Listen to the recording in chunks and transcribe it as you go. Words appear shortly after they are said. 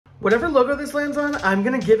Whatever logo this lands on, I'm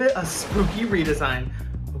gonna give it a spooky redesign.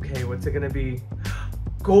 Okay, what's it gonna be?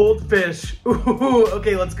 Goldfish. Ooh,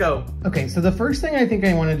 okay, let's go. Okay, so the first thing I think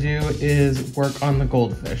I wanna do is work on the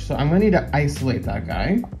goldfish. So I'm gonna need to isolate that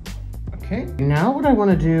guy. Okay, now what I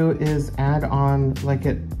wanna do is add on like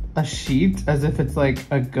a sheet as if it's like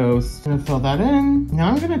a ghost. I'm gonna fill that in.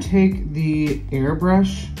 Now I'm gonna take the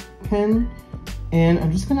airbrush pen and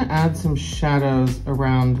I'm just gonna add some shadows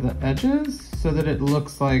around the edges so that it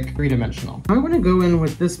looks like three-dimensional. I'm gonna go in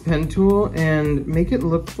with this pen tool and make it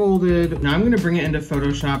look folded. Now I'm gonna bring it into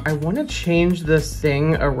Photoshop. I wanna change this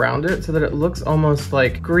thing around it so that it looks almost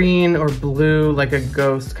like green or blue, like a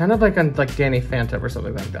ghost, kind of like on like Danny Phantom or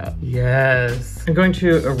something like that. Yes. I'm going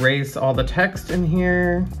to erase all the text in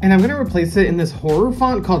here and I'm gonna replace it in this horror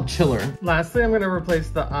font called Chiller. Lastly, I'm gonna replace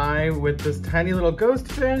the eye with this tiny little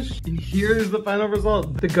ghost fish. And here's the final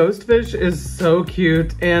result. The ghost fish is so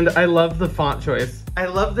cute and I love the font choice. I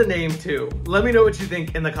love the name too. Let me know what you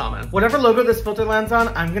think in the comments. Whatever logo this filter lands on,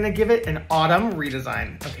 I'm gonna give it an autumn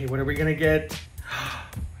redesign. Okay, what are we gonna get?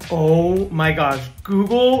 Oh my gosh,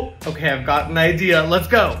 Google. Okay, I've got an idea. Let's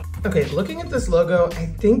go. Okay, looking at this logo, I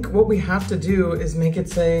think what we have to do is make it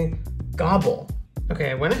say gobble.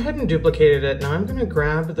 Okay, I went ahead and duplicated it. Now I'm gonna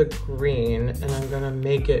grab the green and I'm gonna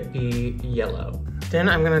make it be yellow. Then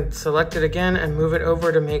I'm gonna select it again and move it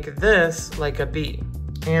over to make this like a bee.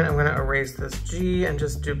 And I'm gonna erase this G and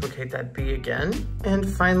just duplicate that B again. And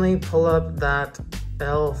finally pull up that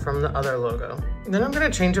L from the other logo. Then I'm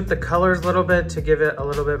gonna change up the colors a little bit to give it a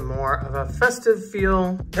little bit more of a festive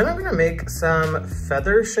feel. Then I'm gonna make some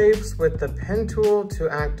feather shapes with the pen tool to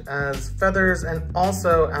act as feathers and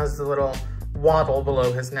also as the little waddle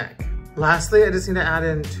below his neck. Lastly, I just need to add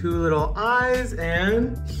in two little eyes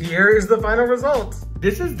and here's the final result.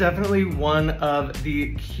 This is definitely one of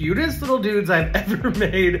the cutest little dudes I've ever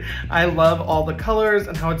made. I love all the colors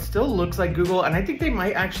and how it still looks like Google, and I think they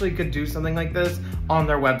might actually could do something like this on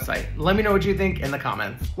their website. Let me know what you think in the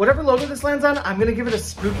comments. Whatever logo this lands on, I'm gonna give it a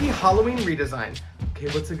spooky Halloween redesign. Okay,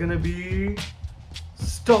 what's it gonna be?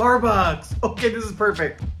 Starbucks. Okay, this is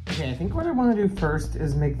perfect. Okay, I think what I want to do first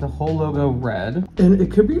is make the whole logo red. And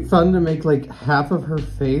it could be fun to make like half of her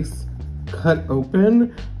face cut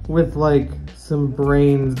open with like some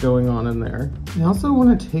brains going on in there. I also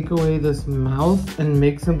want to take away this mouth and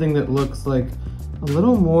make something that looks like a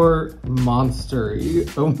little more monster-y.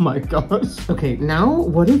 Oh my gosh. Okay, now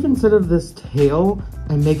what if instead of this tail,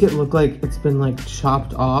 I make it look like it's been like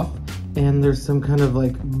chopped off and there's some kind of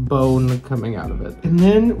like bone coming out of it. And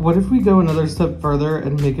then what if we go another step further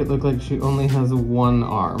and make it look like she only has one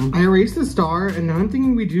arm? I erased the star and now I'm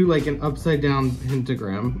thinking we do like an upside down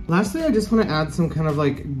pentagram. Lastly, I just want to add some kind of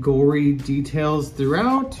like gory details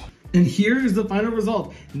throughout. And here's the final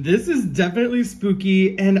result. This is definitely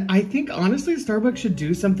spooky, and I think honestly Starbucks should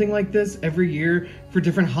do something like this every year for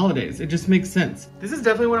different holidays. It just makes sense. This is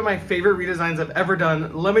definitely one of my favorite redesigns I've ever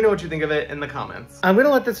done. Let me know what you think of it in the comments. I'm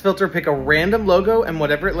gonna let this filter pick a random logo, and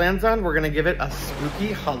whatever it lands on, we're gonna give it a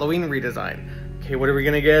spooky Halloween redesign. Okay, what are we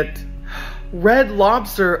gonna get? Red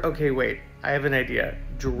Lobster. Okay, wait, I have an idea.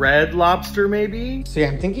 Dread Lobster maybe? So yeah,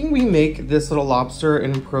 I'm thinking we make this little lobster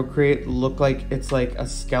in Procreate look like it's like a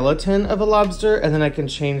skeleton of a lobster, and then I can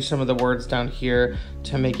change some of the words down here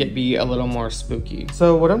to make it be a little more spooky.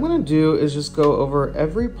 So what I'm gonna do is just go over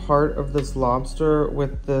every part of this lobster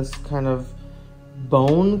with this kind of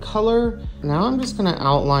bone color. Now I'm just gonna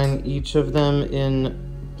outline each of them in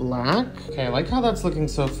black. Okay, I like how that's looking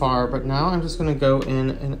so far, but now I'm just gonna go in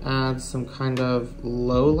and add some kind of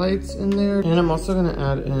low lights in there. And I'm also gonna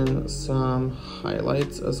add in some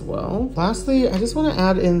highlights as well. Lastly, I just wanna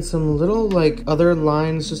add in some little like other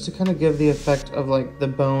lines just to kind of give the effect of like the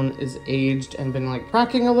bone is aged and been like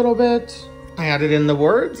cracking a little bit. I added in the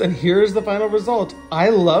words and here's the final result. I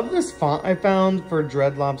love this font I found for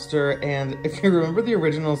Dread Lobster, and if you remember the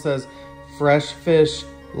original says Fresh Fish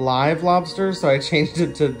Live Lobster, so I changed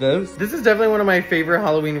it to this. This is definitely one of my favorite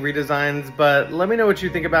Halloween redesigns, but let me know what you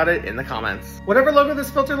think about it in the comments. Whatever logo this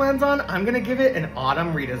filter lands on, I'm gonna give it an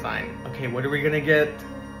autumn redesign. Okay, what are we gonna get?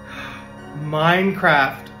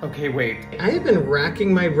 Minecraft. Okay, wait. I have been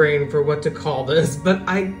racking my brain for what to call this, but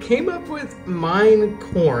I came up with mine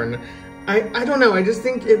corn. I don't know, I just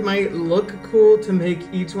think it might look cool to make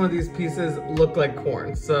each one of these pieces look like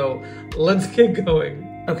corn. So let's get going.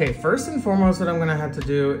 Okay, first and foremost, what I'm gonna have to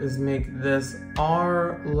do is make this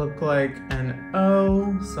R look like an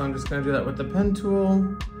O. So I'm just gonna do that with the pen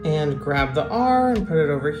tool and grab the R and put it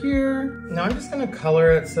over here. Now I'm just gonna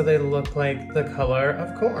color it so they look like the color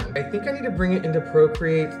of corn. I think I need to bring it into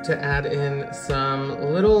Procreate to add in some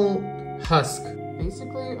little husk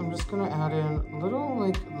basically I'm just gonna add in little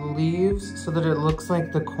like leaves so that it looks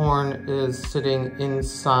like the corn is sitting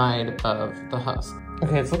inside of the husk.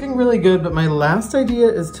 Okay, it's looking really good, but my last idea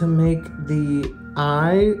is to make the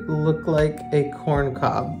eye look like a corn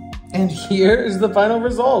cob. And here is the final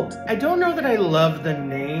result. I don't know that I love the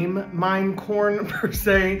name Mine Corn per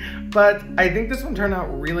se, but I think this one turned out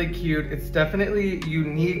really cute. It's definitely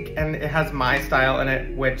unique and it has my style in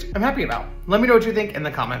it, which I'm happy about. Let me know what you think in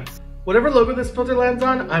the comments. Whatever logo this filter lands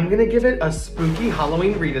on, I'm gonna give it a spooky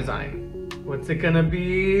Halloween redesign. What's it gonna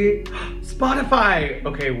be? Spotify!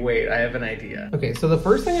 Okay, wait, I have an idea. Okay, so the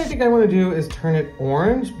first thing I think I wanna do is turn it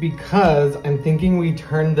orange because I'm thinking we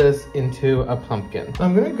turn this into a pumpkin. So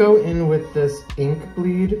I'm gonna go in with this ink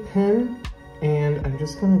bleed pen and I'm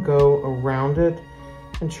just gonna go around it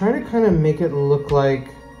and try to kind of make it look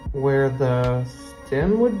like where the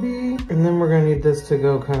stem would be. And then we're gonna need this to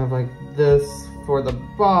go kind of like this for the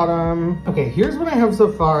bottom. Okay, here's what I have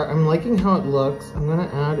so far. I'm liking how it looks. I'm gonna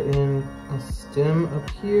add in a stem up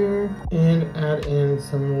here and add in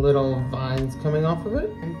some little vines coming off of it.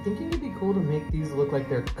 I'm thinking it'd be cool to make these look like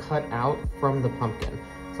they're cut out from the pumpkin.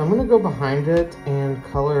 So I'm gonna go behind it and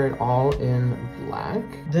color it all in black.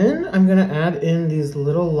 Then I'm gonna add in these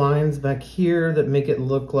little lines back here that make it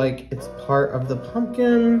look like it's part of the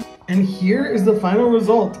pumpkin. And here is the final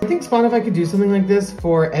result. I think Spotify could do something like this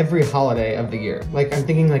for every holiday of the year. Like I'm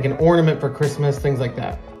thinking like an ornament for Christmas, things like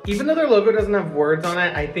that. Even though their logo doesn't have words on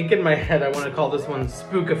it, I think in my head I want to call this one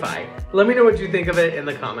Spookify. Let me know what you think of it in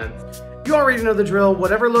the comments. You already know the drill.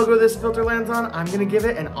 Whatever logo this filter lands on, I'm gonna give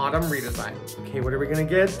it an autumn redesign. Okay, what are we gonna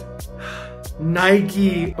get?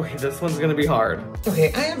 Nike. Okay, this one's gonna be hard.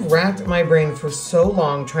 Okay, I have racked my brain for so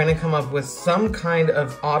long trying to come up with some kind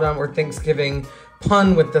of autumn or Thanksgiving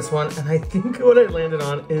pun with this one, and I think what I landed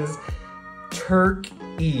on is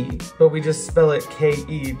Turk-E, but we just spell it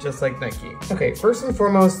K-E, just like Nike. Okay, first and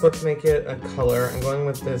foremost, let's make it a color. I'm going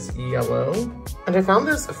with this yellow. And I found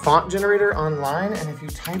this font generator online, and if you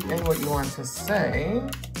type in what you want to say,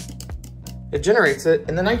 it generates it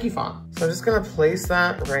in the Nike font. So I'm just gonna place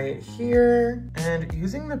that right here. And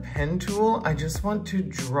using the pen tool, I just want to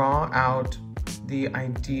draw out the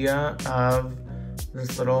idea of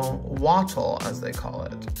this little wattle, as they call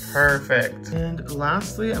it. Perfect. And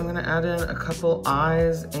lastly, I'm gonna add in a couple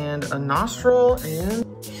eyes and a nostril, and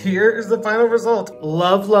here is the final result.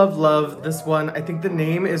 Love, love, love this one. I think the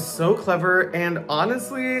name is so clever, and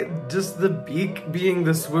honestly, just the beak being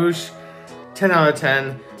the swoosh, 10 out of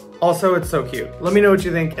 10. Also, it's so cute. Let me know what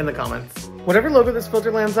you think in the comments. Whatever logo this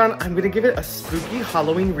filter lands on, I'm gonna give it a spooky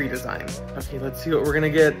Halloween redesign. Okay, let's see what we're gonna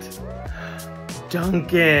get.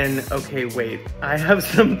 Duncan. Okay, wait. I have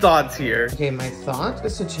some thoughts here. Okay, my thought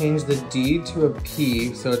is to change the D to a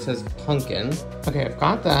P so it says pumpkin. Okay, I've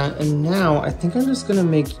got that. And now I think I'm just gonna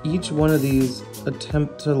make each one of these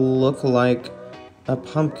attempt to look like a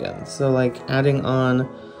pumpkin. So like adding on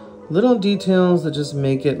little details that just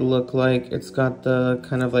make it look like it's got the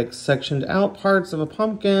kind of like sectioned out parts of a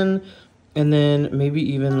pumpkin, and then maybe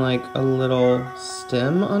even like a little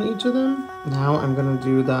stem on each of them. Now I'm gonna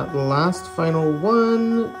do that last final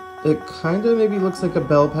one. It kind of maybe looks like a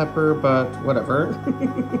bell pepper, but whatever.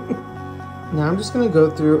 Now I'm just gonna go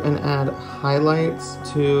through and add highlights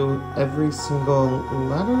to every single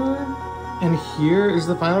letter. And here is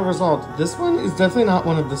the final result. This one is definitely not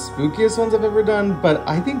one of the spookiest ones I've ever done, but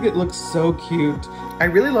I think it looks so cute. I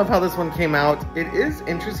really love how this one came out. It is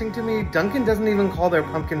interesting to me. Dunkin' doesn't even call their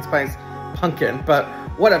pumpkin spice pumpkin, but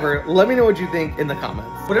whatever. Let me know what you think in the comments.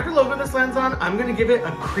 Whatever logo this lands on, I'm gonna give it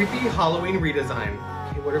a creepy Halloween redesign.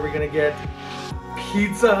 Okay, what are we gonna get?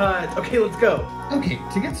 Pizza Hut. Okay, let's go. Okay,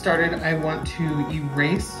 to get started, I want to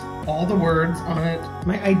erase all the words on it.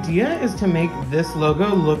 My idea is to make this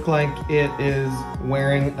logo look like it is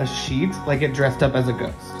wearing a sheet, like it dressed up as a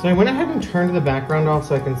ghost. So I went ahead and turned the background off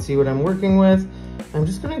so I can see what I'm working with. I'm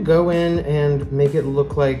just gonna go in and make it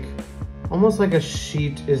look like almost like a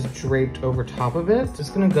sheet is draped over top of it.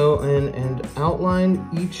 Just gonna go in and outline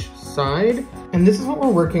each side. And this is what we're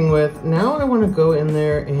working with. Now I wanna go in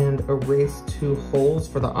there and erase 2 holes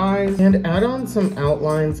for the eyes and add on some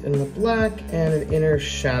outlines in the black and an inner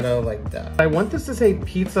shadow like that. I want this to say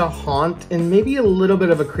Pizza Haunt and maybe a little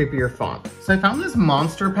bit of a creepier font. So I found this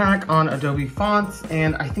monster pack on Adobe Fonts,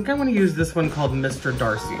 and I think I wanna use this one called Mr.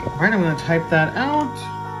 Darcy. All right, I'm gonna type that out.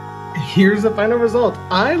 Here's the final result.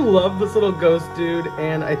 I love this little ghost dude,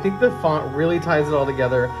 and I think the font really ties it all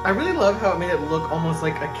together. I really love how it made it look almost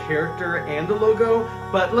like a character and a logo,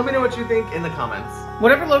 but let me know what you think in the comments.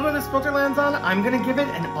 Whatever logo this filter lands on, I'm gonna give it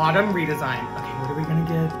an autumn redesign. Okay, what are we gonna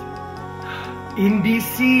get?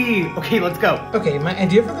 NBC. Okay, let's go. Okay, my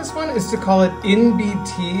idea for this one is to call it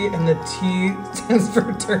NBT, and the T stands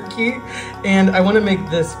for turkey. And I want to make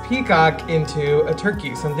this peacock into a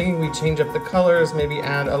turkey. So I'm thinking we change up the colors, maybe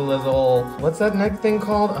add a little, what's that neck thing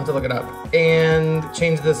called? I'll have to look it up. And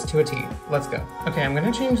change this to a T. Let's go. Okay, I'm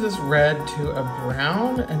gonna change this red to a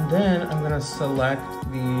brown, and then I'm gonna select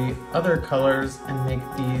the other colors and make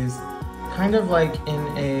these kind of like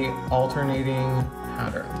in a alternating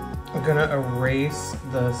pattern. I'm gonna erase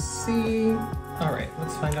the C. All right,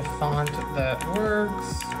 let's find a font that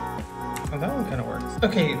works. Oh, that one kind of works.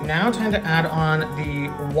 Okay, now time to add on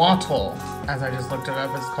the wattle, as I just looked it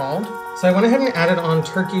up, it's called. So I went ahead and added on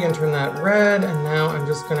turkey and turned that red, and now I'm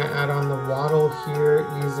just gonna add on the wattle here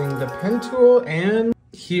using the pen tool, and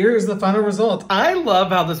here is the final result. I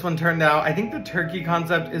love how this one turned out. I think the turkey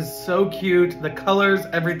concept is so cute. The colors,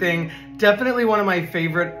 everything. Definitely one of my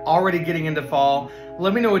favorite, already getting into fall.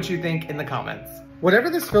 Let me know what you think in the comments. Whatever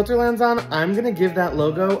this filter lands on, I'm gonna give that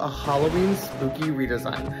logo a Halloween spooky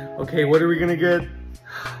redesign. Okay, what are we gonna get?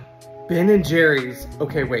 Ben & Jerry's.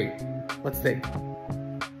 Okay, wait, let's think.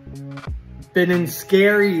 Ben &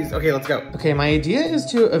 Scaries. Okay, let's go. Okay, my idea is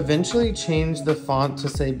to eventually change the font to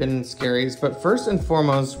say Ben & Scaries, but first and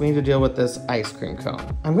foremost, we need to deal with this ice cream cone.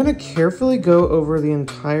 I'm gonna carefully go over the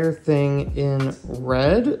entire thing in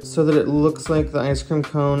red so that it looks like the ice cream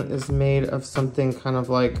cone is made of something kind of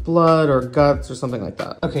like blood or guts or something like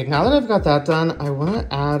that. Okay, now that I've got that done, I wanna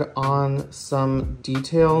add on some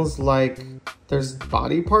details like there's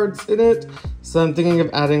body parts in it. So I'm thinking of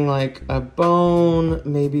adding like a bone,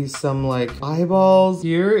 maybe some like eyeballs.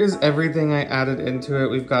 Here is everything I added into it.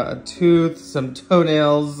 We've got a tooth, some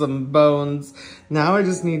toenails, some bones. Now I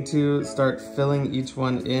just need to start filling each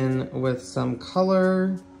one in with some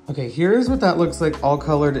color. Okay, here's what that looks like all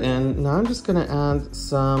colored in. Now I'm just gonna add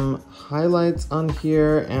some highlights on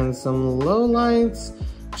here and some lowlights,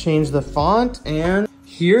 change the font, and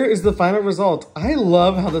here is the final result. I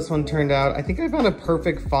love how this one turned out. I think I found a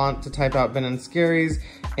perfect font to type out Ben & Scaries,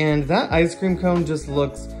 and that ice cream cone just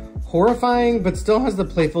looks horrifying, but still has the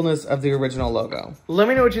playfulness of the original logo. Let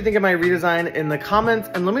me know what you think of my redesign in the comments,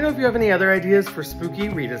 and let me know if you have any other ideas for spooky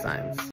redesigns.